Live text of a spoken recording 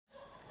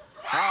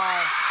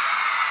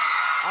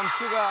I'm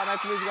Suga.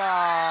 Nice to meet you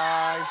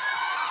guys.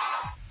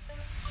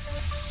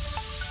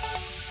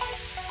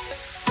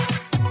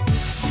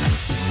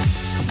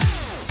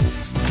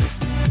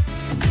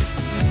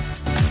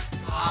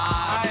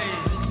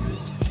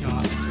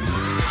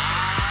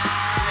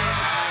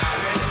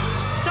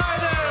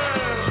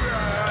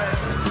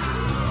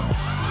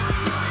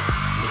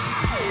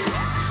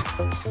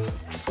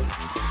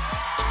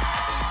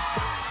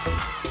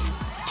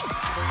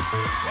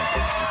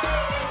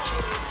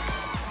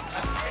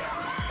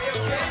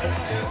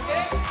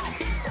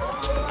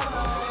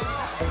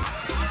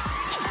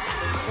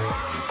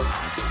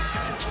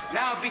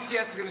 Now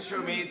BTS is gonna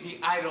show me the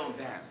idol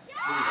dance. Here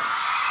we go.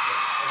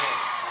 Okay.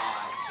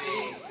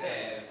 5, 6, 7,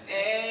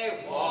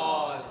 8.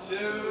 1, 2,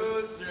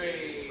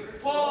 3,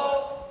 4,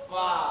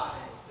 5,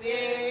 6,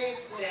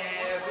 7,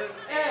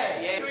 8. Yeah.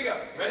 Here we go.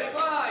 Ready?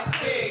 5,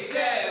 6,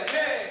 7,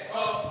 8. Oh,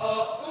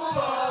 oh, ooh,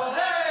 oh,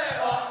 hey.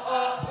 Oh,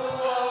 oh, ooh,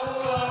 oh,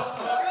 ooh, oh.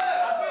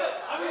 Good.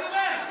 I'm in the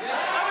back. Yeah.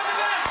 I'm in the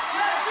back.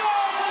 Let's go.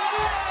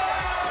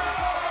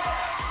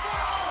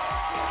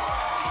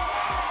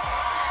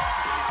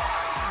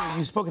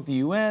 You spoke at the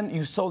UN.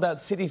 You sold out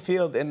Citi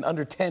Field in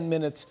under 10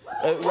 minutes.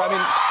 I mean,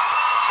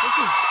 this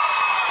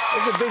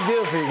is a big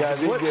deal for you guys.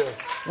 It's a big deal.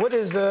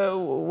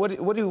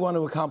 What do you want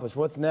to accomplish?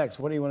 What's next?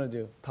 What do you want to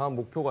do? 다음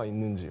목표가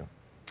있는지요?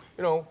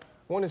 You know,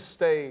 I want to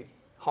stay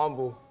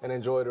humble and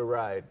enjoy the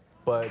ride.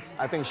 But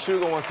I think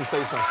Suga wants to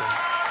say something.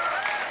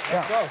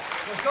 Yeah.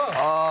 Let's go.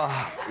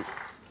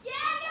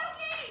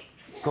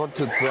 Go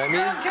to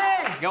Grammy.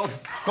 Go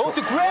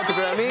to Grammy.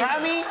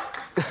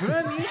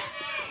 Grammy?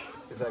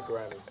 Is that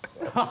Grammy?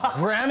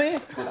 Grammy?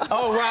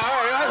 Oh, wow.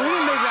 All right. We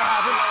can make that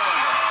happen.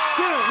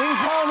 Dude, we can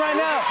call him right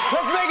now.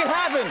 Let's make it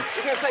happen.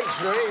 You can say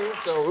dream,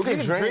 so we can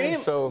dream.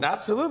 So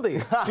Absolutely.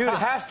 Dude,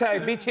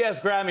 hashtag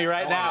BTS Grammy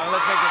right now. And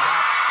let's make this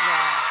happen.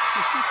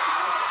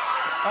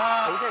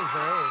 we can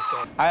dream. So.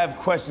 I have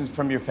questions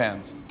from your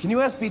fans. Can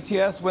you ask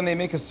BTS when they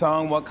make a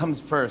song, what comes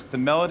first, the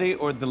melody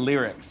or the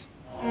lyrics?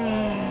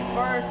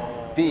 First.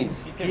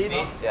 Beats.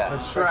 Yeah. The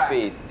track.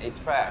 Beat.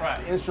 It's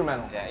track.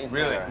 Instrumental. Yeah,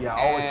 instrumental. Really? Yeah,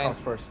 always comes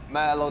first.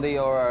 Melody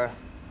or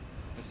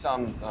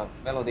some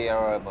melody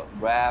or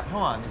rap.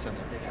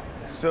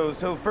 So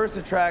first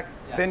the track,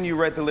 then you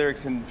write the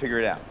lyrics and figure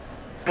it out.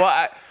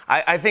 Well,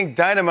 I think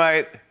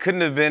Dynamite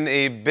couldn't have been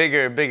a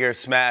bigger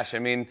smash. I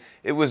mean,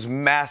 it was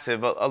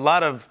massive. A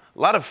lot of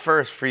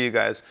firsts for you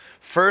guys.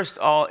 First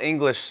all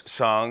English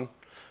song,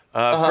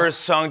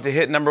 first song to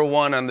hit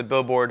 #1 on the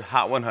Billboard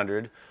Hot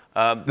 100.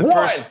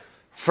 The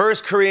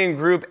first Korean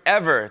group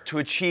ever to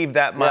achieve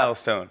that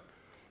milestone.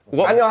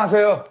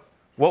 안녕하세요.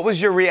 What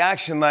was your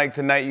reaction like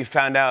the night you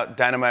found out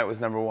Dynamite was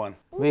 #1?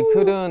 We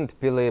couldn't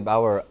believe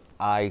our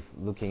eyes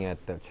looking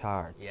at the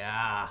chart.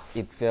 Yeah.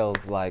 It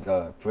felt like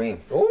a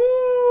dream.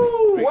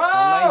 Ooh,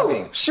 wow!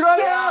 Amazing.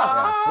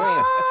 실화냐?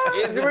 Dream.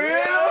 Is it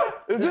real?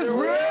 Is this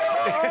real?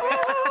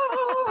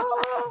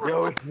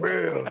 Yo, it's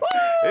real.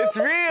 It's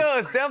real.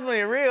 It's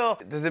definitely real.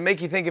 Does it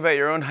make you think about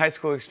your own high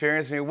school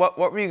experience? I mean, what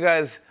were you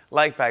guys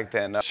like back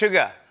then?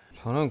 Suga.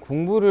 저는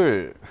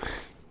공부를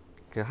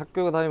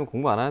학교 다니면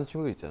공부 안 하는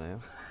친구도 있잖아요.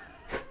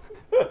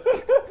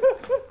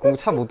 공부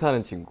참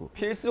못하는 친구.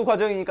 필수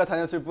과정이니까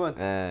다녔을 뿐.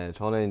 네,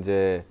 저는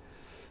이제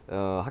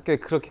학교에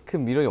그렇게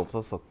큰 미련이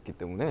없었기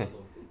때문에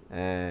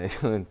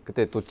저는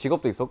그때 또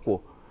직업도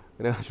있었고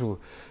그래가지고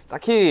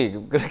딱히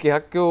그렇게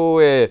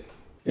학교에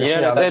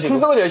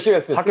출석은 열심히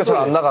했어요. 학교 잘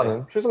안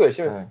나가는. 출석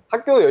열심히 했어요.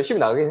 학교 열심히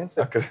나가긴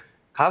했어요.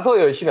 가서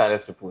열심히 안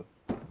했을 뿐.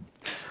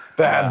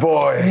 Bad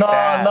boy.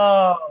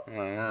 No,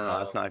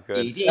 that's not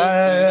good.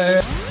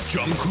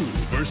 Jungkook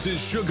versus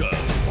Suga.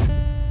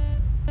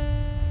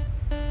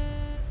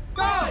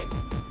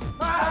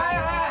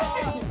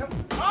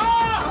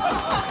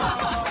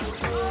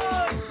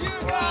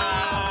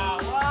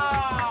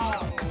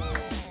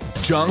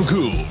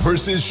 Jungkook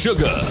versus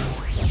Suga.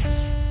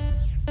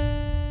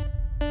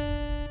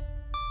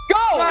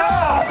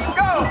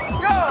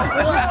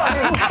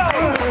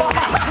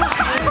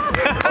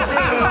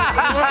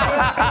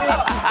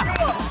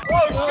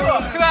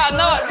 슈가 안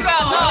나와.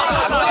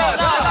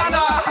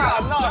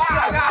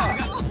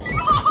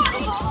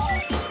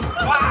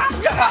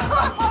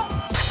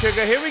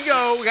 Suga, here we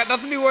go. We got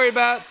nothing to be worried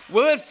about.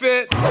 Will it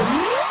fit?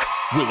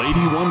 Will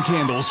 81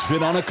 candles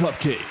fit on a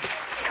cupcake?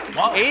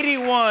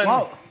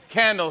 81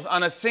 candles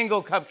on a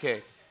single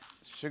cupcake.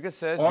 Suga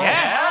says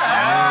yes.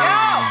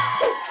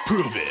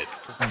 Prove it.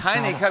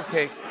 Tiny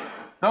cupcake.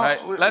 All right,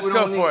 let's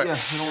go for it.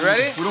 You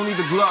ready? We don't need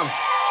the gloves.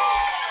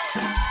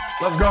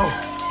 Let's go.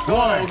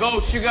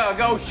 Go, Suga,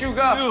 go,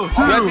 Suga. You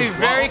have to be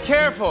very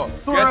careful.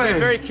 You have to be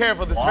very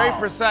careful. This is very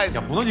precise.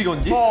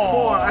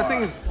 Four. I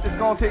think it's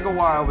gonna take a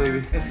while,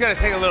 baby. It's gonna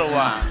take a little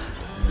while.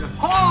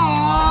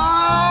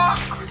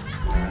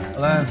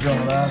 Let's go.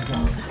 Let's go.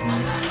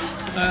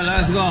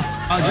 Let's go.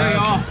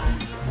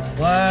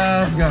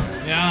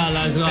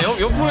 let's go.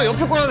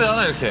 옆에 꽂아야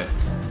되잖아 이렇게.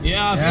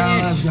 Yeah,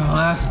 finish.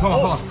 Let's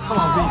go. Come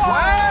on, B.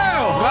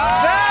 Wow!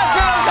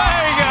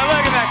 There you go.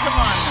 Look at that. Come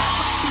on.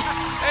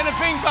 And a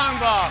ping pong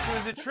ball.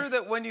 Is it true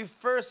that when you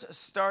first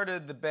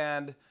started the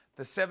band,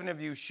 the 7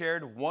 of you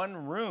shared one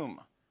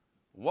room?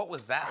 What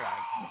was that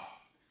like?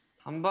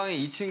 한 방에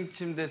 2층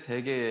침대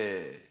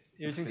 3개,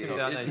 1층 침대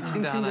하나, 1층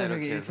침대 하나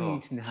이렇게 해서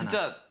 1층 침대 하나.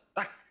 진짜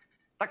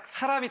딱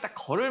사람이 딱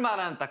걸을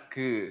만한 딱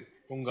그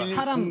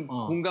사람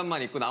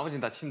공간만 있고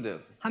나머지는 다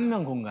침대였어. 한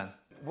명 공간.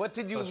 What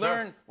did you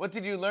learn? What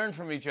did you learn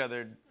from each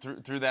other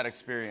through that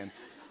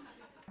experience?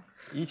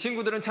 이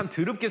친구들은 참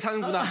더럽게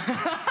사는구나.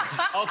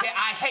 Okay,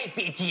 I hate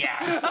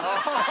BTS.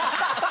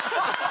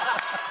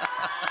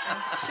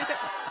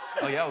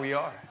 Oh yeah, we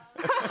are.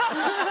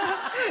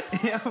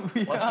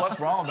 What's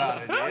wrong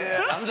about it?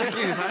 Yeah.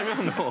 남자끼리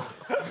살면 뭐.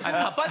 아니,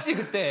 바빴지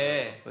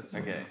그때.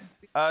 Okay.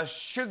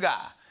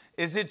 SUGA,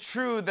 is it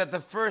true that the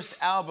first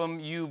album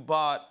you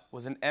bought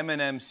was an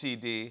Eminem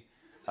CD?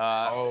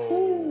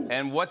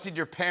 And what did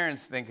your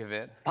parents think of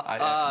it?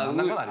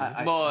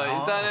 뭐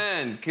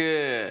일단은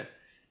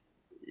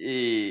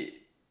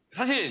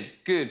사실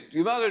그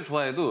음악을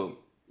좋아해도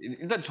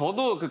일단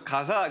저도 그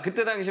가사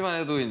그때 당시만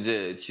해도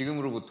이제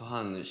지금으로부터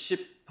한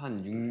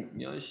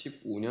 6년,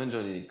 15년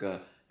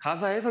전이니까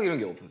가사 해석 이런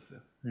게 없었어요.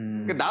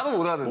 그러니까 나도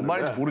못 알아듣는 뭔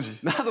말인지 모르지.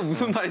 나도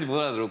무슨 말인지 못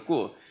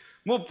알아들었고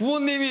뭐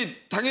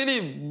부모님이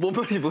당연히 뭔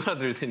말인지 못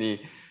알아들을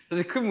테니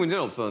사실 큰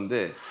문제는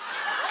없었는데.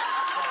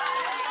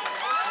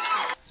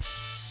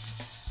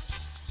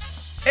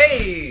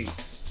 Hey!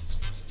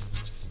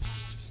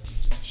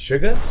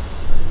 SUGA?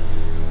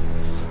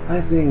 I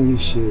think you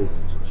should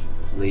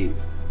leave.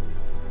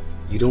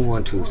 You don't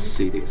want to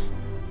see this.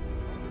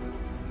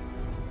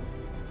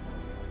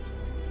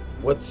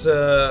 What's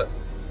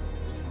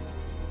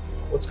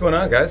going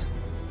on, guys?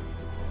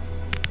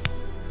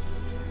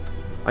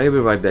 I'll be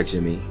right back,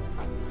 Jimmy.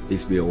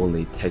 This will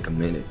only take a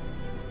minute.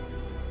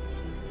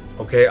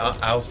 Okay,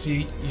 I'll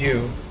see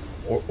you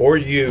or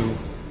you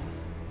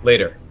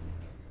later.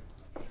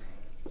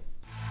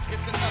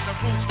 It's another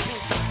Roots Crew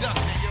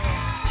production, yo.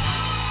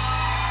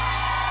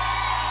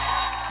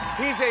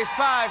 He's a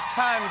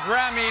 5-time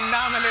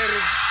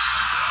Grammy-nominated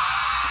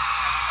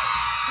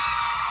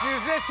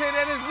musician,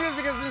 and his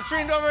music has been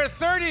streamed over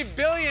 30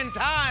 billion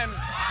times.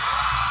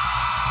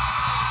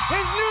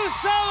 His new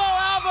solo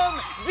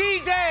album,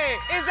 D-Day,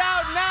 is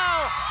out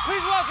now.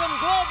 Please welcome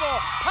global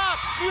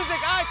pop music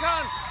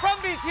icon from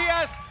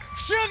BTS,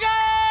 SUGA!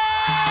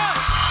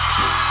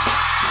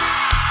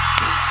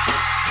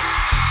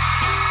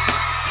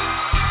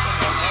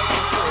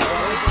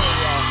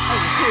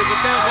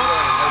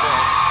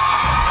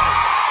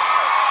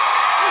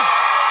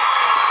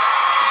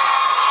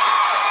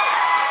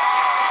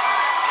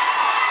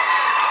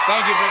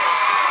 Thank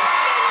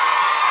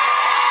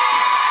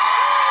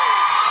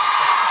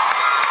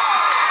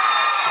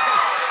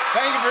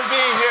you for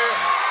being here.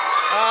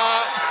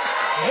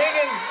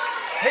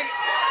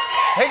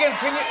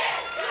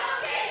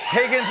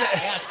 Higgins,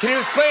 can you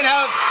explain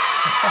how?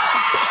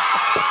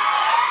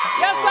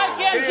 Yes, I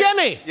can,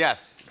 Jimmy.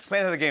 Yes,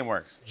 explain how the game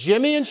works.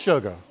 Jimmy and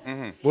SUGA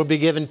will be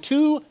given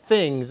 2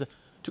 things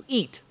to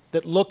eat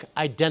that look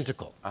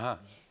identical.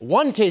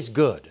 One tastes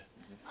good,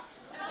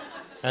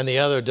 and the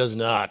other does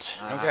not.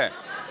 Okay.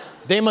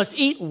 They must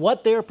eat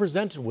what they are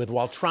presented with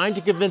while trying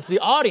to convince the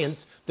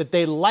audience that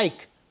they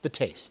like the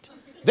taste.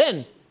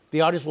 Then,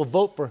 the audience will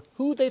vote for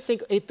who they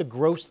think ate the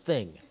gross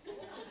thing.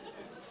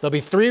 There'll be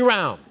 3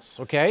 rounds,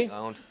 okay?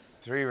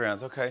 3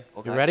 rounds, okay.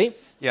 You ready?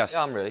 Yes.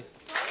 Yeah, I'm ready.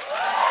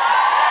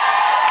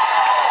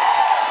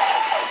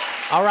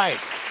 All right.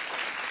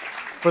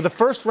 For the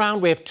first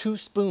round, we have 2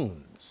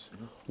 spoons.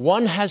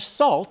 One has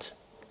salt,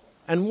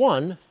 and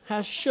one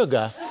has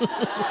sugar.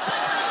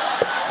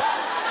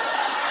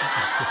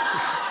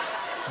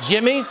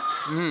 Jimmy,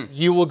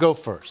 you will go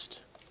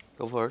first.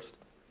 Go first.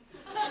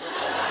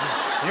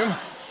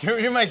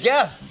 You're my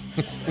guess.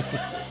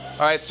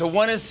 All right, so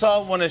one is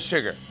salt, one is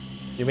sugar.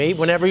 You may eat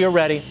whenever you're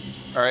ready.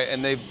 All right,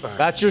 and they've...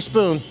 That's your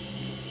spoon.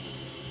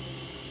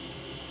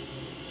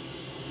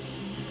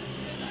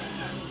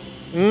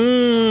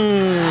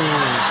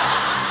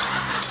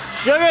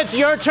 Sugar, it's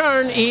your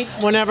turn. Eat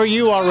whenever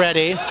you are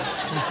ready.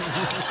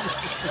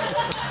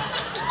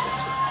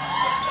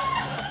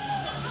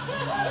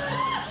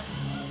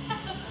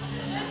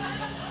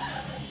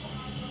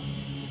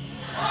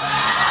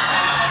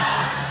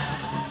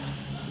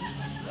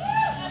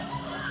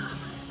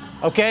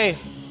 Okay,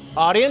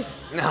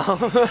 audience? No.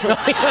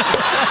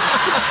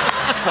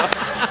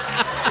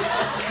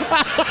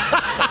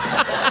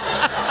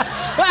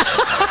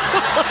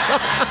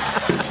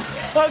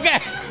 Okay,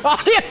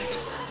 audience,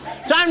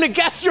 time to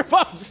cast your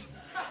votes.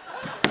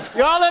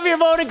 You all have your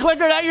voting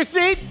clicker at your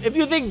seat. If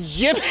you think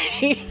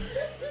Jimmy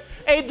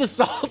ate the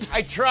salt,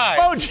 I tried.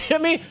 Vote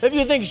Jimmy. If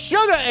you think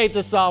SUGA ate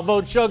the salt,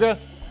 vote SUGA.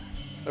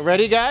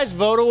 Ready, guys?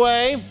 Vote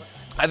away.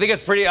 I think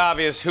it's pretty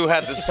obvious who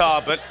had the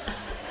salt, but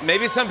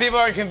maybe some people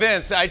aren't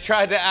convinced. I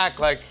tried to act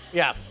like...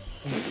 Yeah.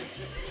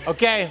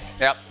 Okay.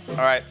 Yep, all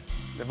right.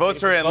 The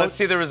votes are in. Let's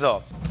see the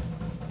results.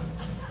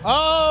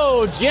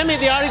 Oh, Jimmy,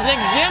 the audience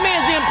thinks Jimmy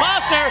is the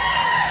imposter.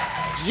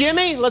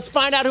 Jimmy, let's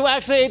find out who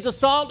actually ate the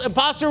salt.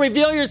 Imposter,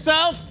 reveal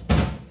yourself.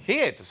 He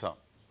ate the salt.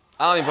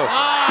 I'm imposter.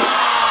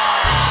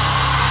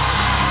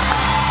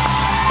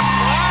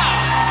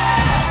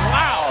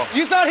 Wow.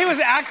 You thought he was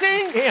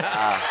acting? Yeah.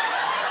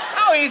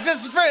 How No, he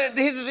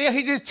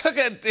just took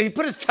it. He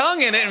put his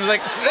tongue in it and was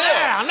like,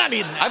 Yeah, I'm not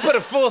eating that. I put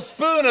a full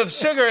spoon of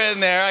sugar in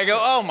there. I go,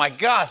 oh my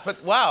gosh!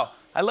 But wow,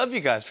 I love you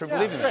guys for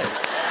believing me. All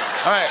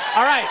right.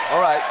 All right. All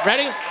right.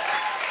 Ready?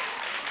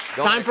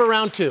 Time for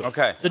round 2.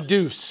 Okay. The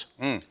deuce.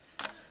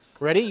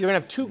 Ready? You're gonna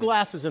have 2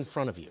 glasses in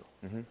front of you.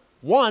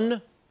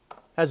 One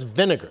has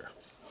vinegar.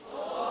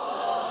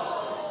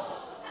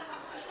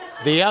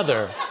 The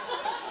other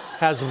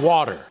has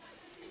water.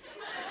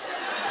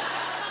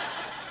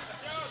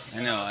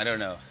 I know. I don't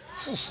know.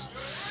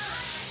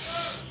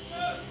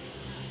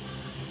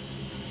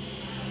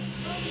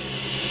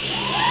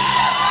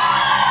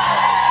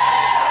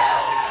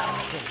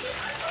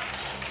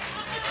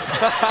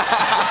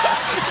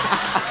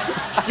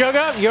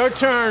 Sugar, your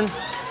turn.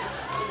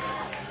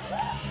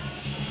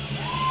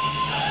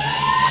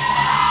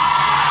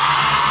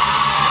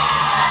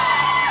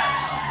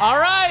 All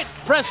right,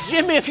 press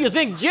Jimmy if you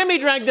think Jimmy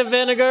drank the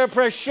vinegar.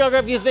 Press Sugar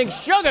if you think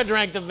Sugar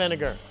drank the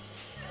vinegar.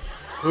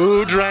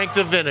 Who drank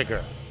the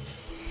vinegar?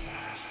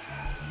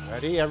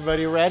 Ready?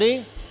 Everybody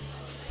ready?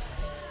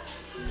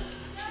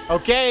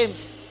 Okay,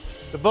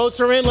 the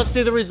votes are in. Let's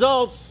see the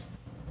results.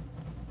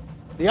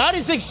 The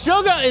audience thinks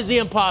Sugar is the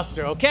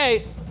imposter.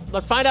 Okay,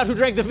 let's find out who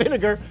drank the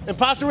vinegar.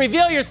 Imposter,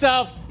 reveal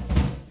yourself.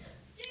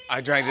 I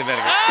drank the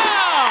vinegar. Oh!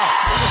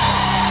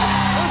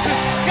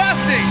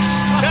 Disgusting!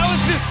 That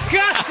was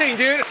disgusting,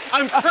 dude.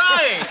 I'm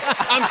crying.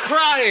 I'm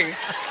crying.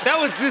 That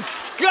was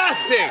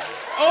disgusting.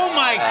 Oh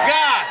my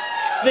gosh.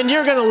 Then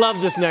you're gonna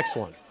love this next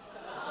one.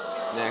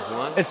 Next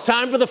one. It's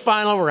time for the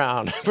final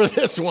round. For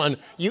this one,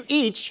 you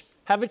each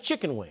have a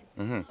chicken wing.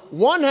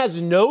 One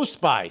has no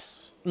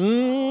spice.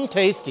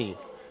 Tasty.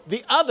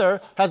 The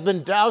other has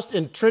been doused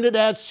in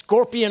Trinidad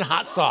scorpion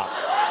hot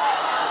sauce.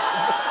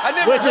 I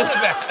never heard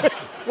of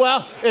that.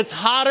 Well, it's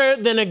hotter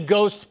than a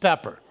ghost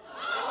pepper.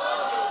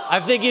 I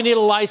think you need a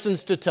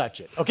license to touch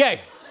it. Okay.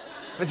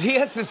 But he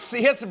has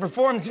to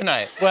perform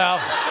tonight. Well,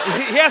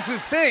 He has to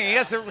sing. He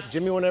has to.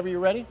 Jimmy, whenever you're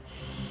ready.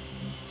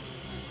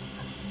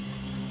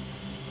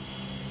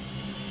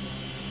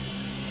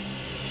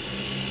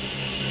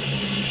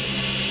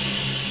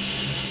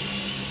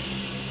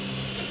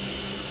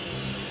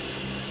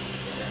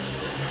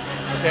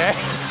 Okay.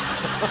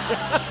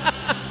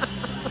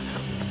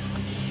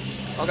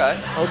 Okay.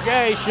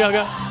 Okay,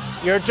 Sugar.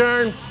 Your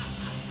turn.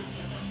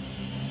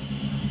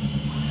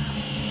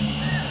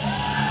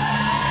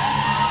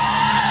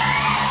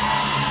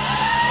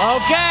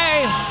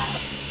 Okay.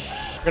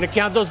 We're gonna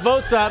count those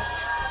votes up.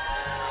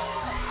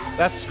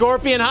 That's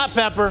scorpion hot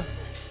pepper.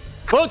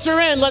 Votes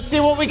are in. Let's see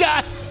what we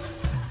got.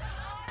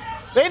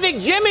 They think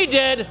Jimmy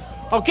did.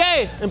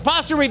 Okay,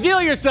 imposter,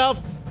 reveal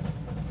yourself.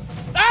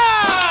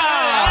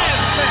 Ah!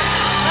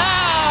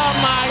 Oh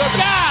my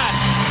God!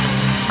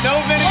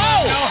 No vinegar,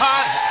 Whoa! no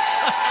hot.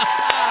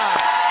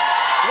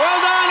 Well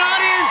done,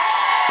 audience.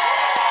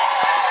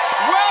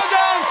 Well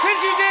done.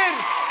 Since you did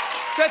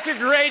such a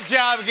great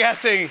job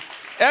guessing,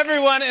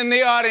 everyone in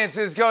the audience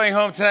is going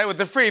home tonight with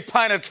a free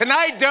pint of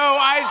Tonight Dough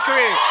ice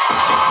cream.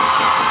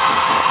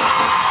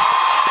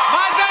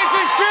 My thanks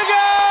to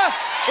Suga.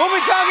 We'll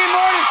be talking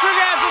more to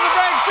Suga after the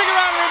break. Stick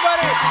around,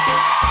 everybody.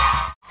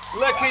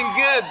 Looking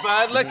good,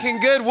 bud. Looking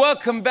good.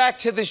 Welcome back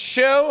to the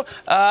show.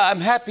 I'm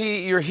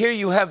happy you're here.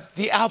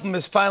 The album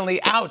is finally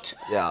out.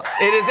 Yeah.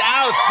 It is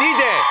out.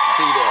 D-Day.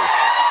 D-Day.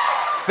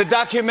 The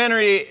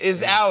documentary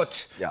is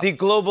out. Yeah. The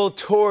global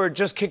tour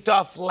just kicked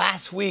off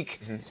last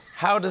week.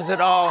 How does it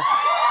all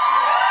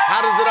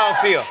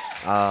feel?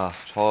 아,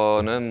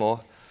 저는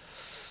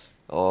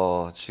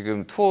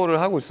지금 투어를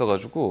하고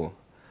있어가지고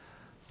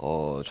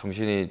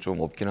정신이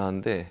좀 없긴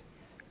한데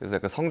그래서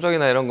약간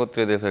성적이나 이런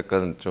것들에 대해서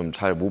약간 좀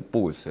잘 못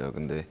보고 있어요.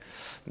 근데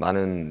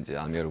많은 이제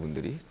아미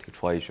여러분들이 되게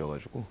좋아해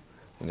주셔가지고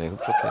굉장히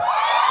흡족해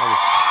하고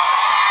있습니다.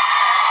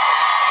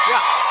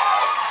 Yeah.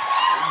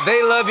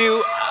 They love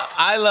you.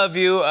 I love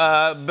you.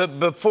 But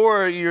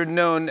before you're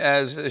known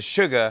as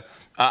Suga,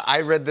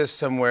 I read this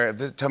somewhere.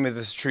 Tell me if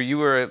this is true. You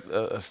were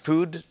a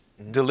food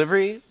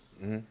delivery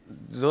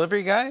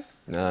guy?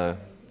 네,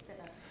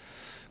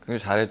 굉장히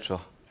잘했죠.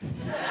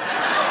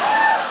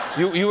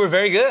 You were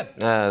very good.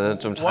 네,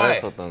 좀 Why?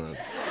 잘했었다는.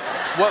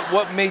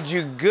 What made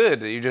you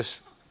good? That you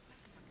just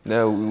네,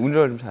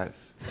 운전을 좀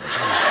잘했어.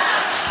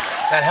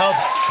 that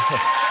helps.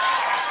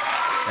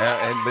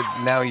 But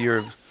now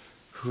you're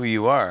who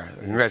you are.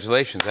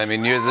 Congratulations. I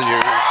mean,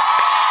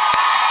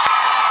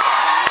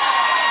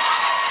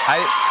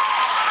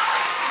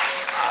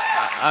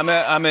 I'm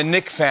a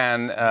Nick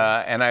fan,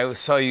 and I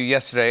saw you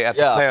yesterday at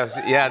the playoffs.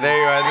 Yeah, there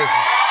you are.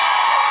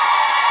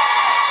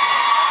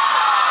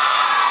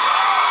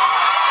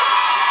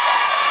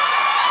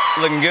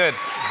 Looking good.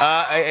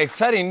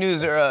 Exciting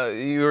news.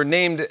 You were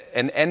named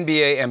an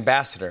NBA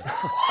ambassador.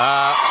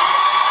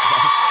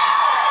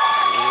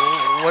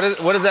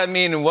 What does that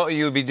mean, and what will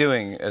you be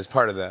doing as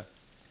part of that?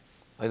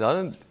 아니,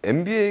 나는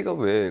NBA가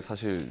왜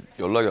사실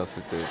연락이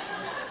왔을 때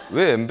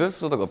왜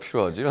엠베서더가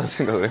필요하지? 라는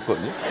생각을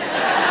했거든요.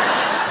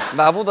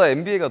 나보다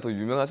NBA가 더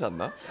유명하지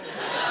않나?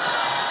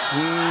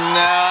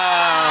 No.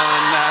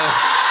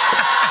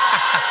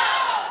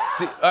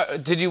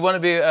 Did you want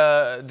to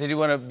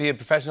be a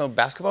professional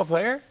basketball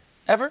player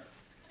ever?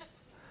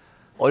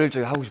 어릴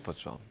적에 하고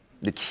싶었죠.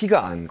 근데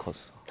키가 안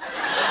컸어.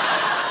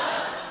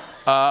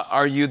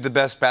 Are you the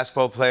best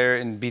basketball player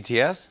in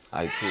BTS?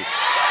 Are you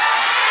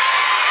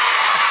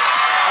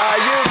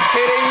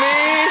kidding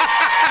me?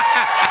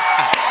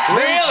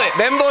 Really?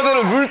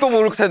 멤버들은 물도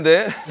모를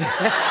텐데.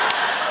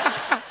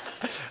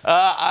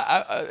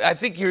 I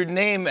think your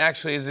name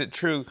actually, is it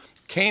true,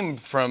 came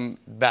from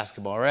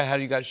basketball, right? How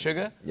you got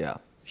Suga? Yeah,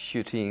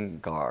 shooting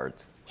guard.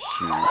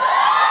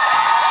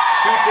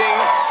 Shooting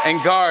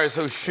and guard,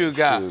 so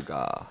Suga.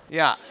 Suga.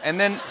 Yeah, and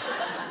then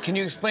can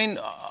you explain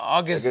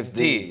August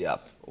D?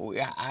 Yep.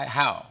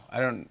 How? I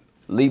don't.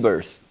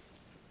 Libers,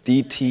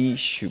 DT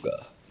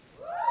SUGA.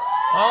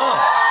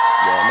 Oh.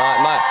 Yeah,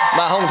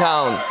 my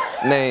hometown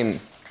name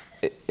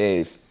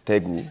is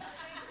Daegu.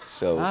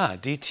 So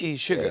DT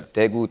SUGA.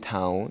 Daegu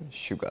Town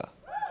SUGA.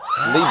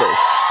 Libers,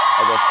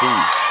 August D.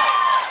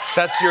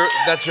 So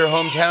that's your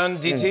hometown,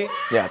 DT?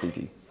 Yeah,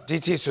 DT.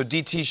 DT, so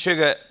DT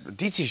SUGA.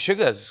 DT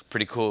SUGA is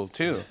pretty cool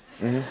too.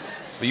 Mm-hmm.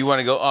 But you want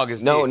to go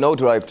August D? No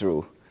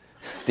drive-through.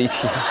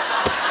 DT.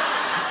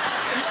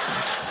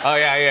 Oh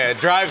yeah,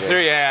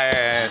 drive-through. Yeah,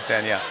 I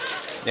understand.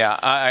 Yeah,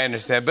 I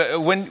understand. But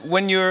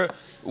when you're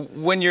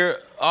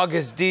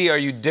August D, are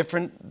you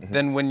different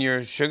than when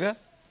you're SUGA?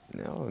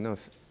 No,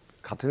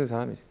 같은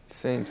사람이.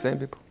 Same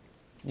people.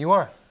 You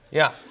are.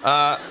 Yeah.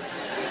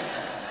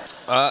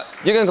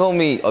 You can call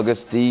me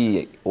August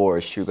D or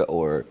SUGA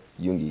or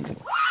Yoongi.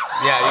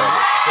 Yeah, you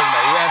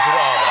answered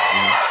all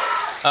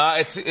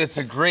that. It's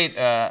a great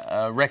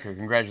record.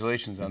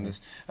 Congratulations on this.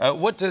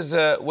 What does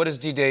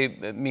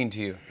D-Day mean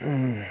to you?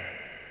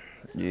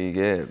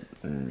 이게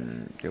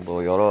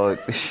뭐 여러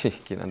뜻이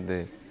있긴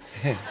한데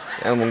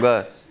그냥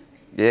뭔가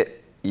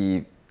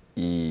이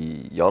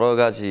여러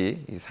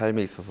가지 이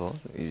삶에 있어서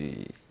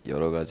이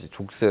여러 가지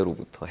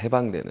족쇄로부터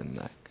해방되는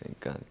날.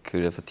 그러니까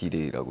그래서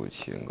D-Day라고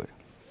지은 거예요.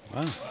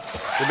 Wow,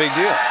 it's a big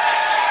deal.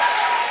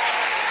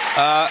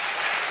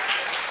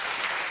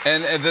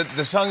 And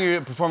the song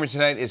you're performing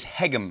tonight is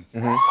Hegum.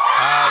 Mm-hmm.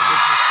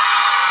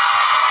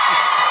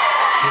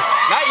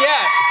 Not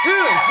yet.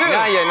 Soon.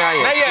 Not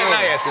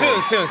yet.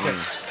 Soon.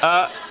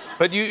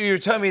 But you're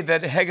telling me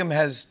that Hegum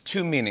has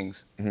two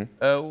meanings.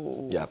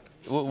 Yeah.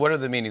 What are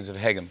the meanings of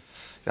Hegum?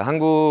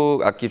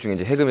 한국 악기 중에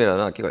이제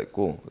해금이라는 악기가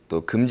있고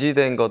또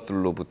금지된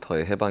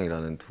것들로부터의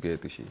해방이라는 두 개의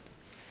뜻이.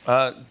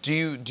 Do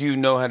you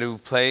know how to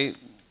play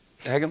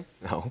Hegum?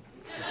 No.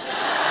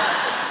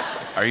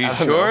 Are you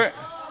sure?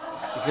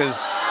 Because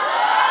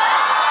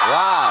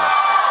wow.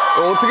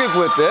 어떻게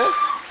구했대?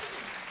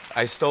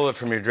 I stole it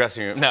from your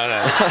dressing room. No.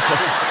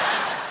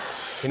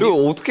 이거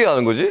어떻게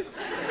하는 거지?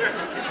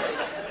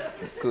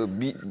 그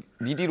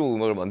미디로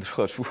음악을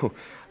만들어가지고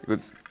이거.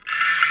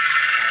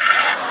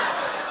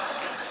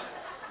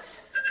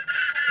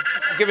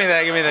 Give me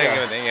that.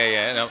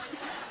 Yeah. No.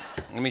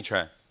 Let me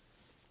try.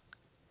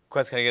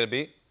 Quest, can I get a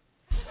beat?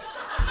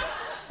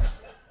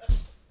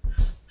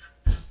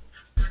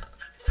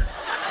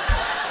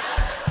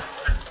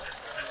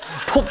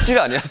 톱질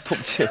아니야,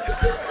 톱질.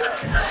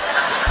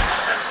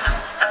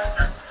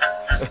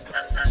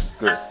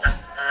 Good.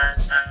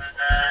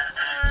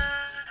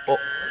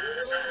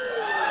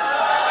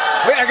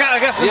 Wait, I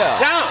got some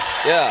sound.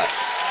 Yeah.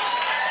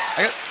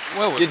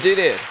 Whoa. You did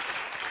it.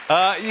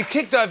 You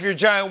kicked off your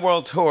giant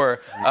world tour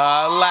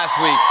last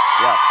week.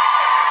 Yeah.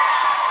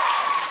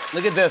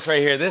 Look at this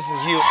right here. This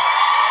is you.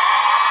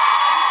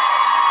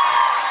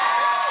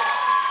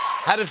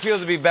 How did it feel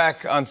to be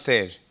back on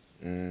stage?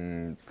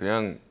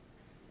 그냥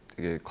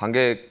되게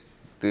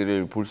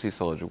관객들을 볼 수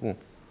있어가지고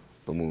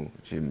너무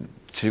지금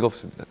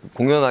즐겁습니다.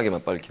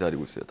 공연하기만 빨리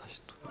기다리고 있어요,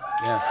 다시 또.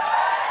 Yeah.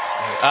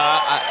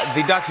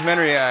 The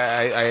documentary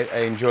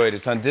I enjoyed.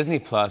 It's on Disney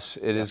Plus.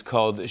 It is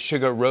called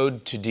SUGA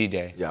Road to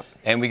D-Day. Yep.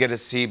 And we get to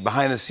see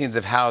behind the scenes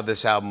of how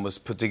this album was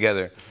put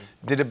together.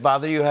 Did it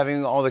bother you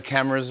having all the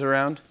cameras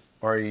around,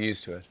 or are you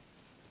used to it?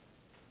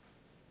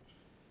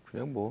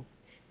 그냥 뭐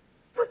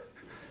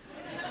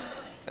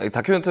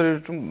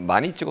다큐멘터리를 좀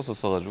많이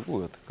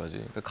찍었었어가지고 여태까지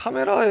그러니까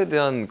카메라에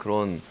대한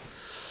그런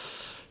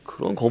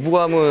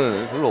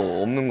거부감은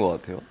별로 없는 것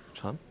같아요.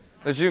 참.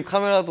 지금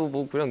카메라도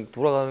뭐 그냥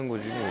돌아가는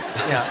거지.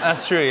 Yeah,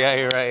 that's true. Yeah,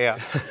 you're right. Yeah.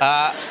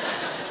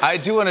 I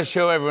do want to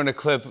show everyone a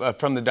clip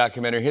from the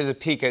documentary. Here's a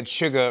peek at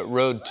SUGA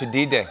Road to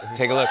D-Day.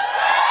 Take a look.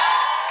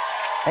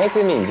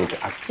 해금이 이제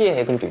악기의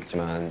해금도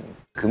있지만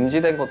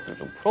금지된 것들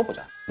좀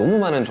풀어보자. 너무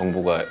많은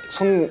정보가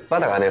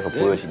손바닥 안에서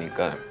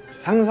보여지니까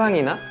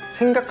상상이나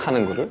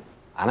생각하는 거를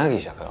안 하기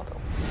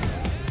시작하더라고요.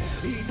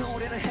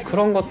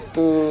 그런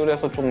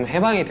것들에서 좀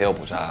해방이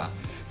되어보자.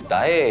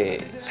 나의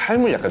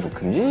삶을 약간 좀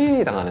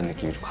금지당하는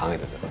느낌이 좀 강하게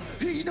들더라고요.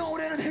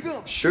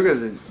 SUGA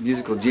is a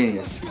musical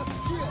genius.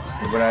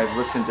 When I've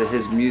listened to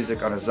his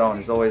music on his own,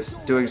 he's always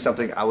doing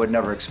something I would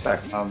never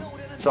expect.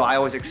 So I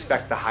always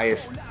expect the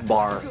highest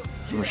bar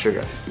from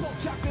SUGA.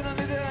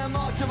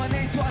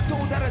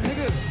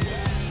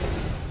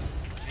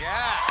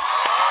 Yeah.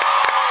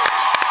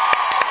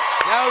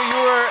 Now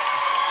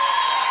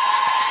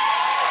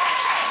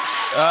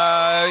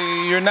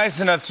You're nice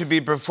enough to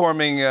be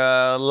performing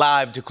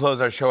live to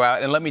close our show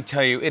out, and let me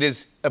tell you, it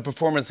is a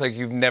performance like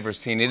you've never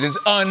seen. It is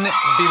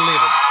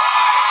unbelievable.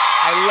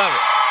 I love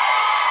it.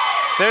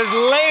 There's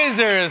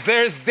lasers,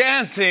 there's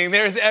dancing,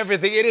 there's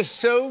everything. It is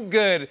so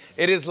good.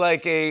 It is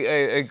like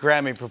a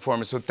Grammy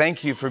performance. So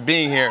thank you for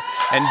being here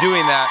and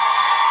doing that.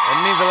 It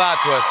means a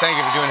lot to us. Thank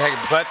you for doing it.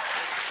 But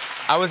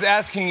I was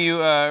asking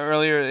you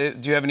earlier,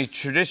 do you have any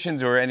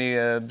traditions or any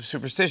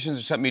superstitions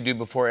or something you do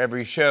before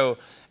every show,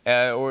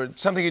 or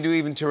something you do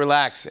even to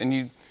relax?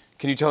 And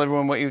can you tell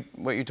everyone what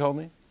you told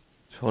me?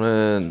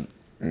 저는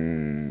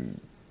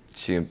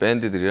지금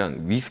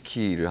밴드들이랑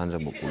위스키를 한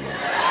잔 먹고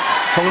올라가요.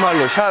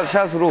 정말로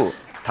샷으로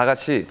다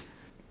같이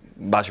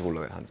마시고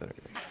올라가요, 한 잔을.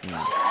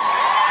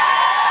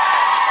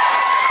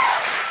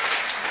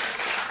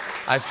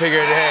 I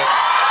figured, hey.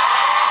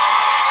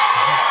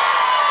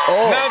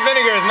 No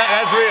vinegar,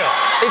 that's real.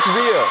 It's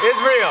real.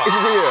 It's real. It's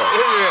real.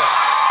 It's real.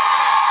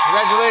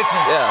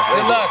 Congratulations. Yeah.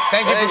 Good luck.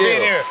 Thank you for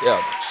being here. Yeah.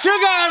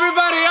 Suga,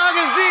 everybody,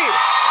 August D.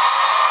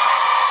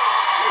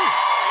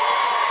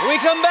 We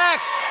come back.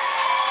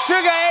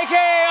 Suga,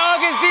 a.k.a.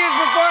 August D, is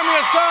performing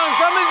a song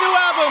from his new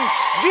album,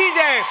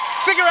 DJ.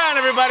 Stick around,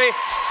 everybody.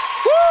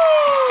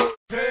 Woo!